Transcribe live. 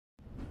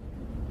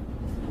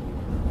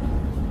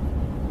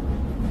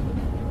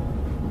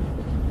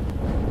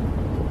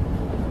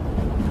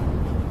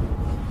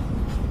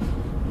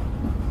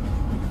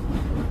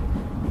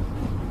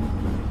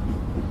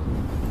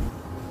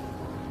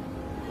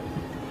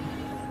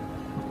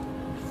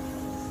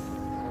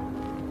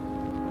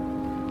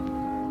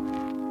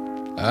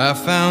I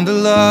found a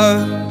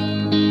love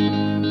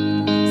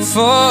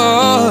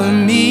for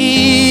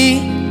me.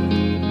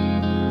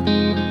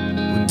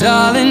 Well,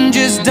 darling,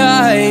 just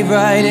dive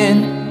right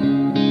in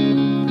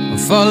and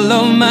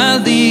follow my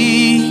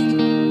lead.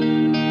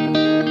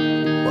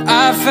 Well,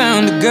 I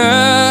found a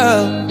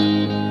girl,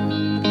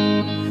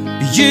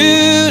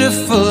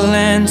 beautiful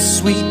and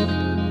sweet.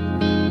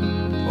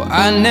 Well,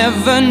 I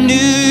never knew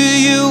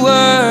you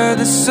were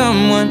the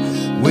someone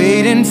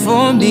waiting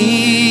for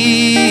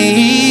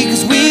me.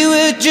 'Cause we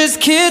were just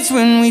kids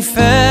when we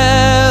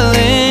fell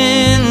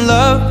in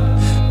love,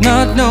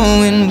 not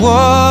knowing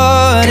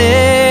what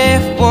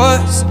it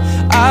was.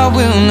 I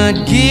will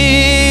not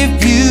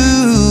give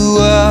you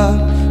up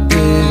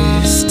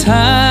this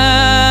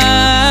time.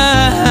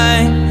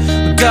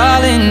 Oh,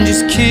 darling,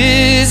 just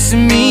kiss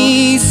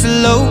me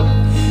slow.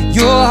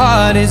 Your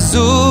heart is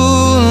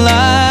all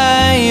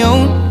I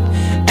own,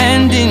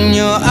 and in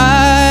your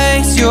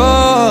eyes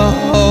you're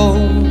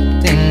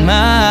holding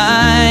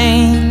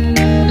mine.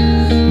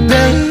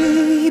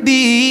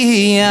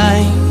 Baby,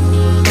 I'm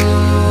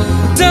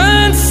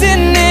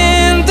dancing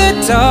in the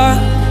dark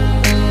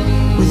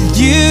with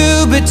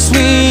you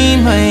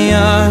between my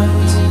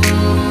arms,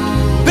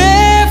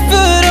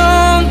 barefoot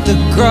on the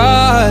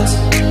grass,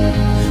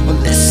 or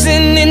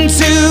listening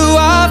to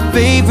our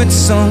favorite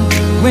song.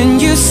 When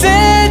you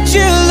said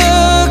you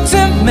looked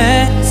a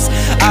mess,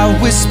 I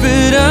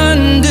whispered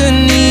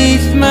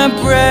underneath my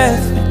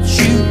breath, but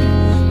you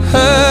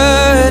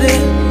heard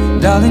it.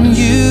 Darling,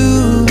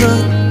 you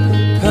look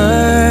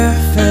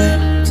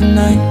perfect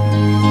tonight.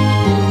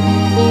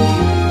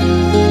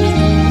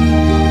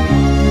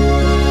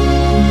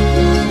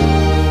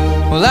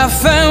 Well, I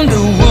found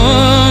a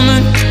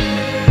woman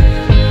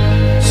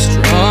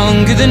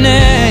stronger than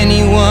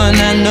anyone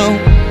I know.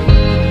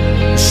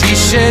 She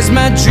shares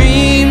my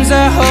dreams.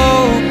 I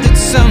hope that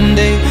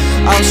someday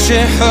I'll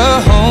share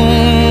her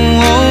home.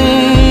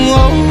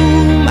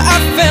 I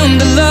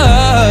found a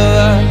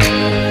love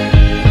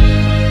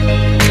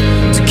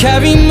to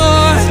carry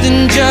more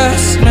than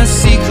just my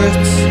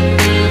secrets,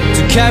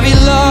 to carry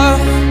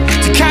love,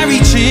 to carry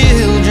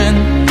children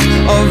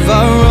of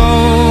our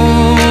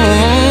own.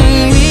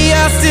 We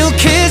are still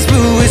kids,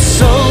 but we're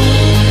so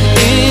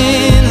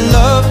in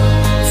love,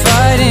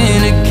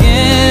 fighting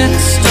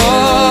against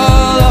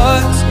all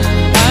odds.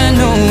 I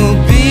know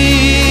we'll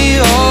be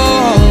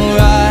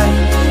alright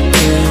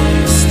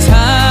this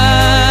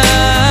time.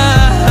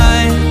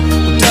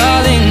 Well,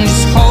 darling,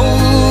 just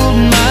hold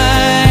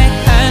my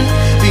hand,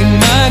 be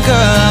my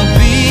girl, I'll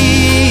be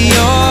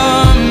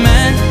your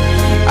man.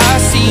 I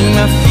see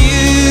my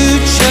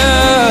future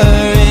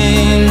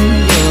in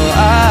your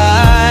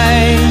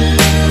eyes.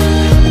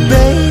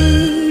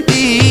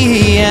 Baby,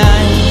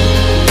 I'm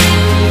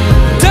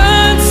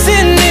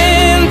dancing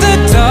in the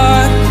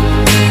dark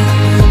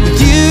with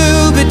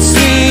you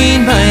between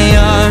my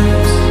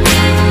arms,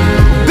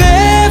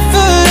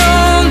 barefoot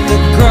on the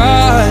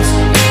grass,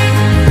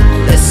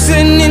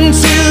 listening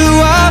to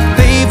our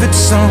favorite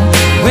song.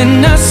 When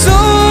I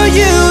saw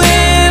you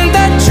in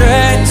that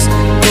dress,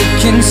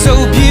 looking so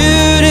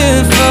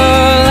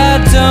beautiful, I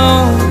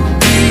don't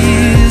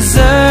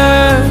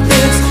deserve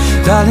this.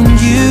 Darling,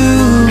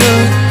 you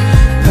look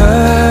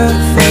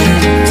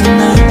perfect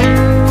tonight.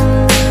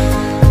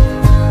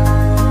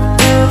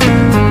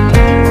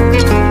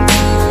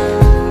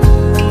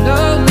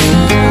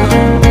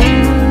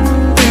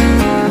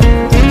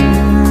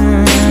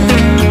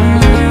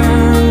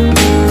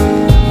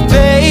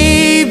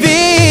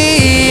 Baby,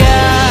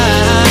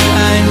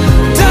 I'm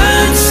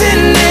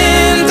dancing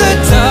in the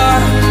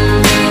dark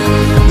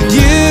with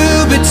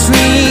you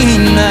between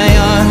my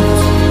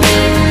arms,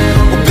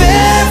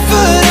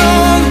 barefoot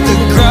on the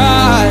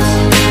grass,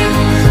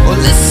 or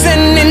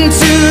listening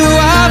to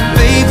our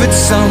favorite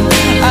song.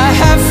 I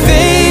have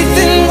faith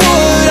in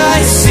what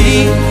I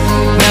see.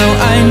 Now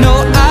I know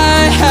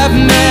I have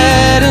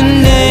met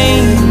an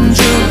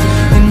angel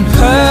in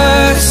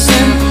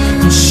person,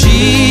 and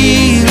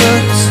she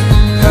looks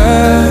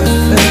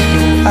perfect.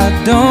 I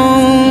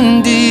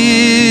don't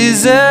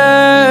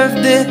deserve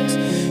this.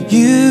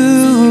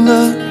 You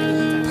look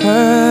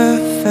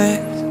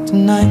perfect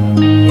tonight.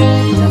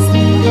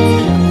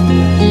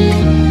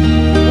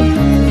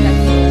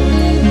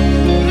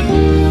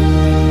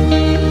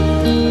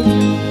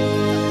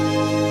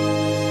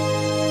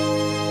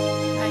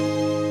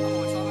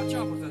 Ce la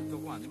facciamo a portare tutto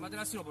quanto? Il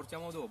materassino lo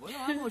portiamo dopo.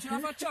 No, ce la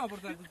facciamo a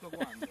portare tutto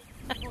quanto.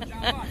 Ce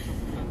la faccio.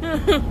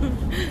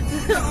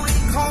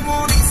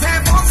 Como dice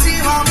Fonsi,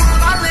 vamos a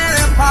darle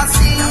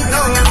despacito,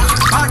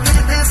 pa' que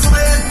te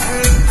suelte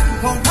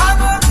poco a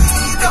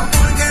poquito,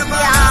 porque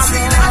para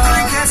vacilar no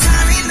hay que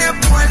salir de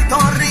Puerto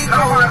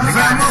Rico.